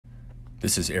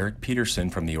This is Erik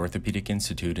Peterson from the Orthopedic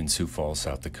Institute in Sioux Falls,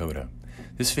 South Dakota.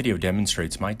 This video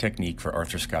demonstrates my technique for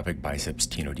arthroscopic biceps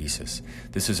tenodesis.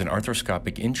 This is an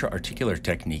arthroscopic intra-articular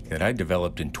technique that I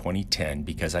developed in 2010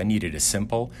 because I needed a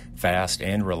simple, fast,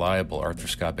 and reliable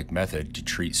arthroscopic method to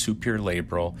treat superior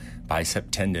labral, bicep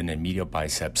tendon, and medial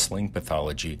bicep sling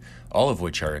pathology, all of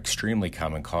which are extremely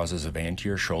common causes of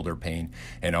anterior shoulder pain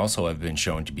and also have been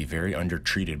shown to be very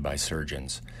undertreated by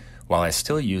surgeons. While I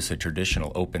still use the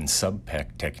traditional open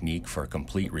subpec technique for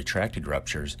complete retracted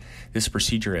ruptures, this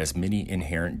procedure has many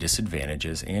inherent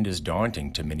disadvantages and is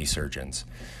daunting to many surgeons.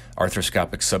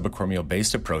 Arthroscopic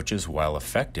subacromial-based approaches, while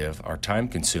effective, are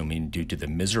time-consuming due to the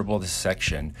miserable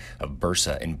dissection of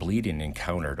bursa and bleeding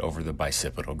encountered over the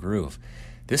bicipital groove.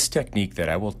 This technique that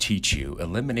I will teach you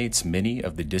eliminates many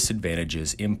of the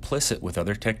disadvantages implicit with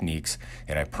other techniques,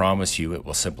 and I promise you it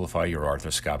will simplify your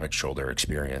arthroscopic shoulder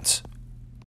experience.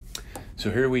 So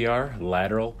here we are,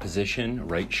 lateral position,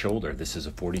 right shoulder. This is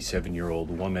a 47-year-old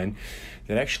woman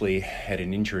that actually had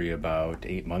an injury about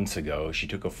 8 months ago. She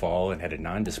took a fall and had a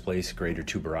non-displaced greater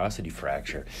tuberosity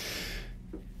fracture.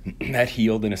 That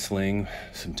healed in a sling,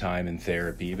 some time in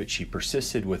therapy, but she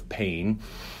persisted with pain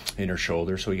in her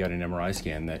shoulder, so we got an MRI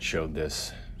scan that showed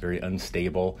this very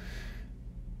unstable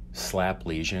slap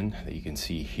lesion that you can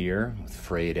see here with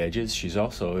frayed edges. She's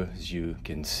also, as you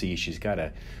can see, she's got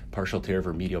a partial tear of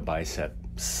her medial bicep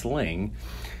sling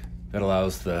that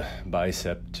allows the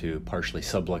bicep to partially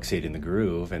subluxate in the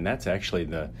groove, and that's actually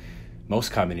the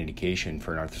most common indication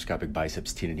for an arthroscopic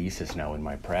biceps tenodesis now in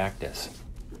my practice.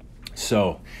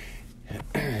 So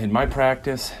in my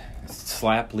practice,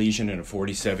 slap lesion in a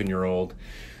 47-year-old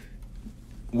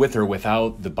with or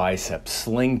without the bicep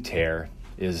sling tear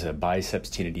is a biceps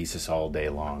tenodesis all day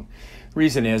long.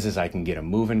 Reason is I can get them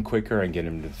moving quicker, I can get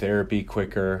them to therapy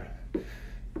quicker,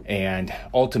 and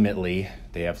ultimately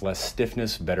they have less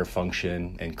stiffness, better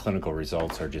function, and clinical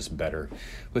results are just better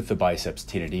with the biceps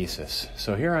tenodesis.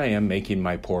 So here I am making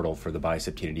my portal for the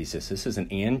bicep tenodesis. This is an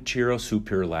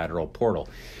anterosuperior lateral portal,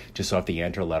 just off the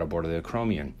anterolateral border of the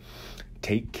acromion.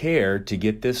 Take care to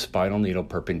get this spinal needle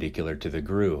perpendicular to the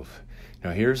groove. Now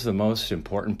here's the most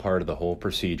important part of the whole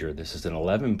procedure. This is an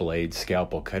 11-blade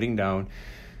scalpel cutting down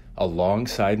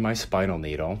alongside my spinal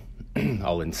needle.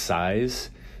 I'll incise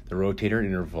the rotator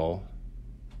interval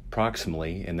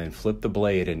proximally and then flip the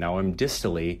blade, and now I'm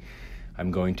distally.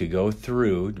 I'm going to go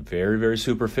through very, very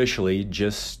superficially,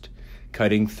 just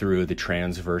cutting through the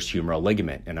transverse humeral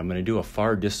ligament, and I'm going to do a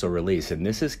far distal release, and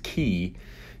this is key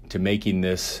to making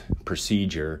this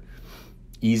procedure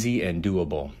easy and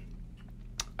doable.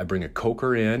 I bring a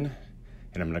coker in,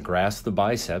 and I'm going to grasp the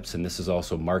biceps, and this is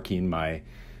also marking my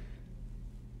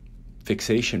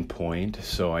fixation point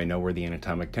so I know where the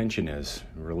anatomic tension is.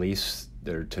 Release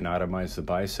or tenotomize the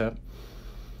bicep.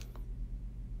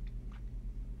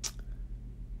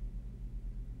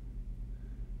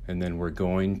 And then we're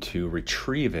going to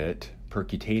retrieve it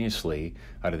percutaneously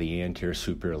out of the anterior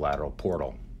superior lateral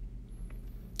portal.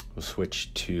 We'll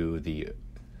switch to the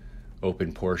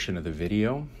open portion of the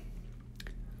video.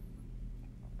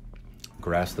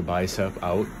 Grasp the bicep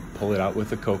out, pull it out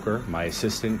with a coker. My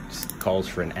assistant calls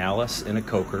for an Alice and a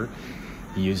coker.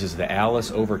 He uses the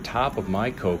Alice over top of my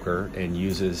coker and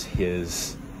uses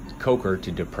his coker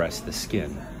to depress the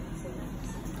skin.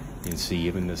 You can see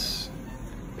even this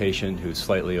patient who's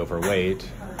slightly overweight,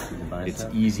 it's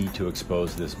easy to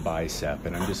expose this bicep,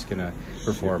 and I'm just going to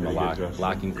perform a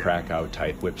locking crack-out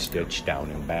type whip stitch down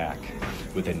and back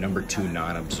with a number 2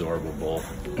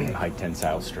 non-absorbable high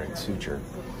tensile strength suture.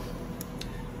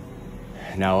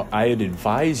 Now, I'd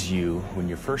advise you, when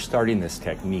you're first starting this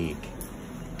technique,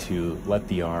 to take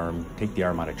the arm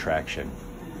out of traction.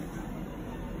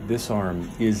 This arm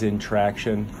is in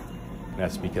traction.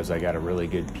 That's because I got a really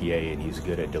good PA and he's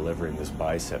good at delivering this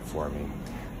bicep for me.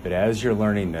 But as you're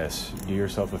learning this, do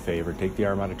yourself a favor, take the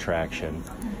arm out of traction.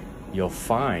 You'll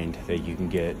find that you can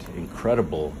get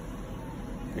incredible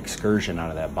excursion out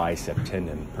of that bicep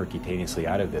tendon percutaneously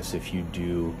out of this if you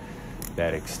do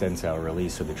that extensile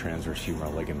release of the transverse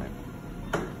humeral ligament.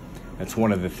 That's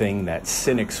one of the things that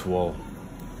cynics will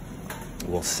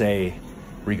say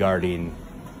regarding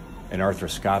an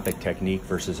arthroscopic technique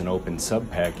versus an open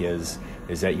subpec is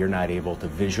that you're not able to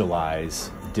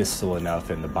visualize distal enough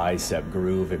in the bicep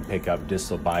groove and pick up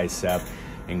distal bicep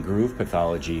and groove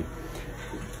pathology.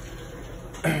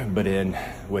 But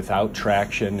without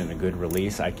traction and a good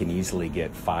release, I can easily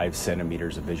get 5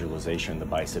 centimeters of visualization of the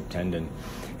bicep tendon.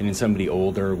 And in somebody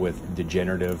older with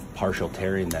degenerative partial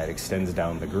tearing that extends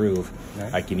down the groove,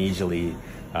 I can easily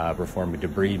perform a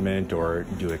debridement or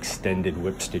do extended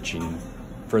whip stitching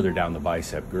further down the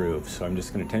bicep groove. So I'm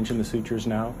just going to tension the sutures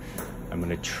now. I'm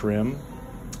going to trim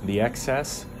the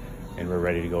excess, and we're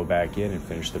ready to go back in and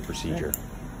finish the procedure.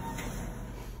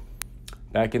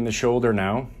 Back in the shoulder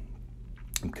now.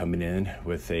 I'm coming in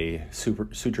with a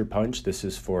suture punch. This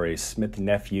is for a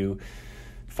Smith-Nephew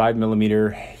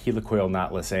 5mm helicoil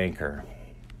knotless anchor.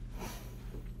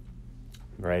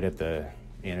 Right at the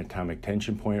anatomic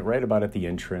tension point, right about at the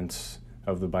entrance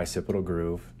of the bicipital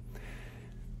groove.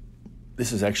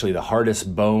 This is actually the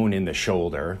hardest bone in the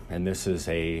shoulder, and this is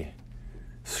a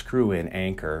screw-in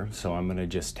anchor, so I'm going to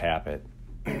just tap it.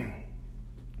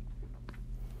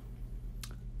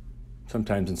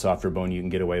 Sometimes in softer bone you can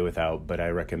get away without, but I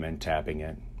recommend tapping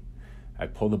it. I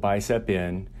pull the bicep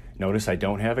in. Notice I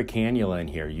don't have a cannula in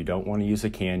here. You don't want to use a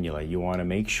cannula. You want to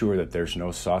make sure that there's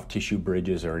no soft tissue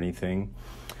bridges or anything.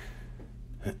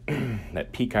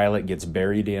 That peak eyelet gets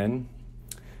buried in.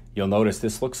 You'll notice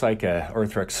this looks like a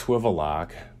Arthrex swivel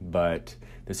lock, but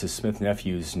this is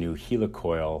Smith-Nephew's new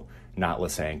helicoil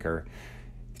knotless anchor.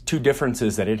 Two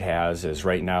differences that it has is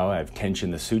right now I've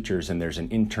tensioned the sutures, and there's an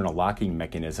internal locking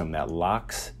mechanism that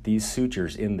locks these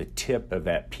sutures in the tip of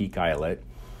that peak eyelet.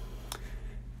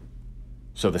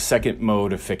 So the second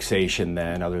mode of fixation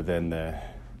then, other than the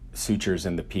sutures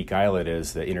in the peak eyelet,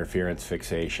 is the interference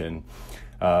fixation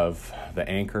of the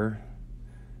anchor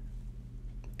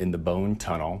in the bone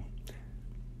tunnel.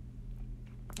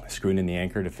 Screwing in the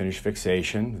anchor to finish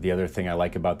fixation. The other thing I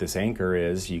like about this anchor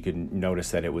is you can notice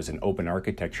that it was an open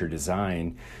architecture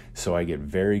design, so I get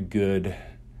very good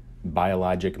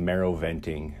biologic marrow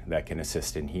venting that can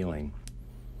assist in healing.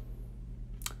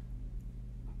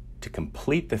 To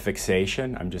complete the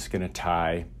fixation, I'm just going to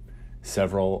tie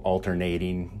several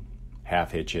alternating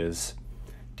half hitches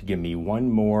to give me one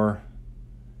more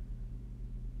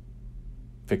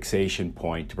fixation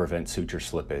point to prevent suture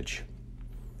slippage.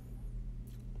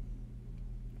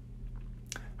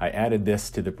 I added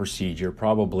this to the procedure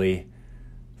probably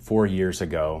 4 years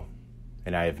ago,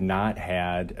 and I have not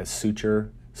had a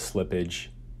suture slippage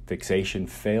fixation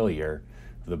failure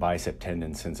of the bicep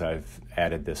tendon since I've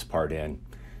added this part in.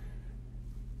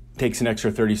 Takes an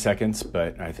extra 30 seconds,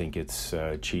 but I think it's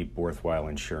cheap, worthwhile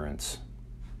insurance.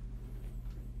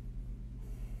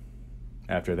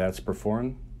 After that's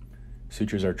performed,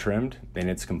 sutures are trimmed, and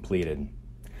it's completed.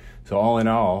 So all in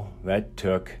all,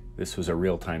 this was a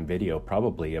real-time video,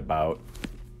 probably about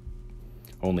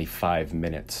only 5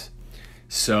 minutes.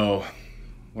 So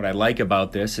what I like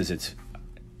about this is it's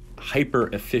a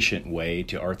hyper-efficient way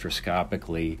to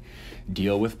arthroscopically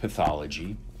deal with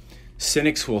pathology.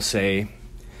 Cynics will say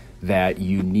that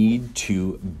you need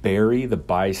to bury the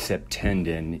bicep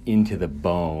tendon into the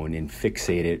bone and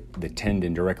fixate the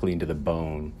tendon directly into the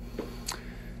bone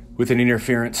with an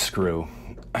interference screw.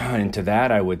 And to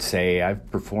that, I would say I've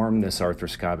performed this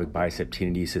arthroscopic bicep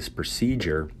tenodesis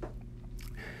procedure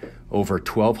over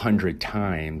 1,200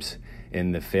 times,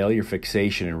 and the failure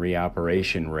fixation and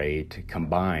reoperation rate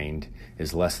combined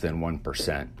is less than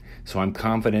 1%. So I'm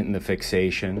confident in the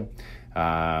fixation.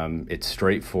 It's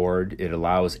straightforward. It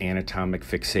allows anatomic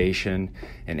fixation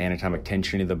and anatomic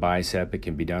tensioning of the bicep. It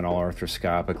can be done all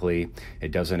arthroscopically.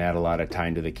 It doesn't add a lot of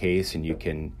time to the case, and you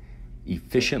can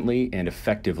efficiently and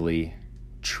effectively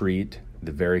treat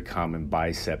the very common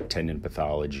bicep tendon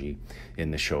pathology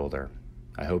in the shoulder.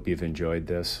 I hope you've enjoyed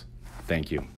this. Thank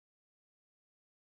you.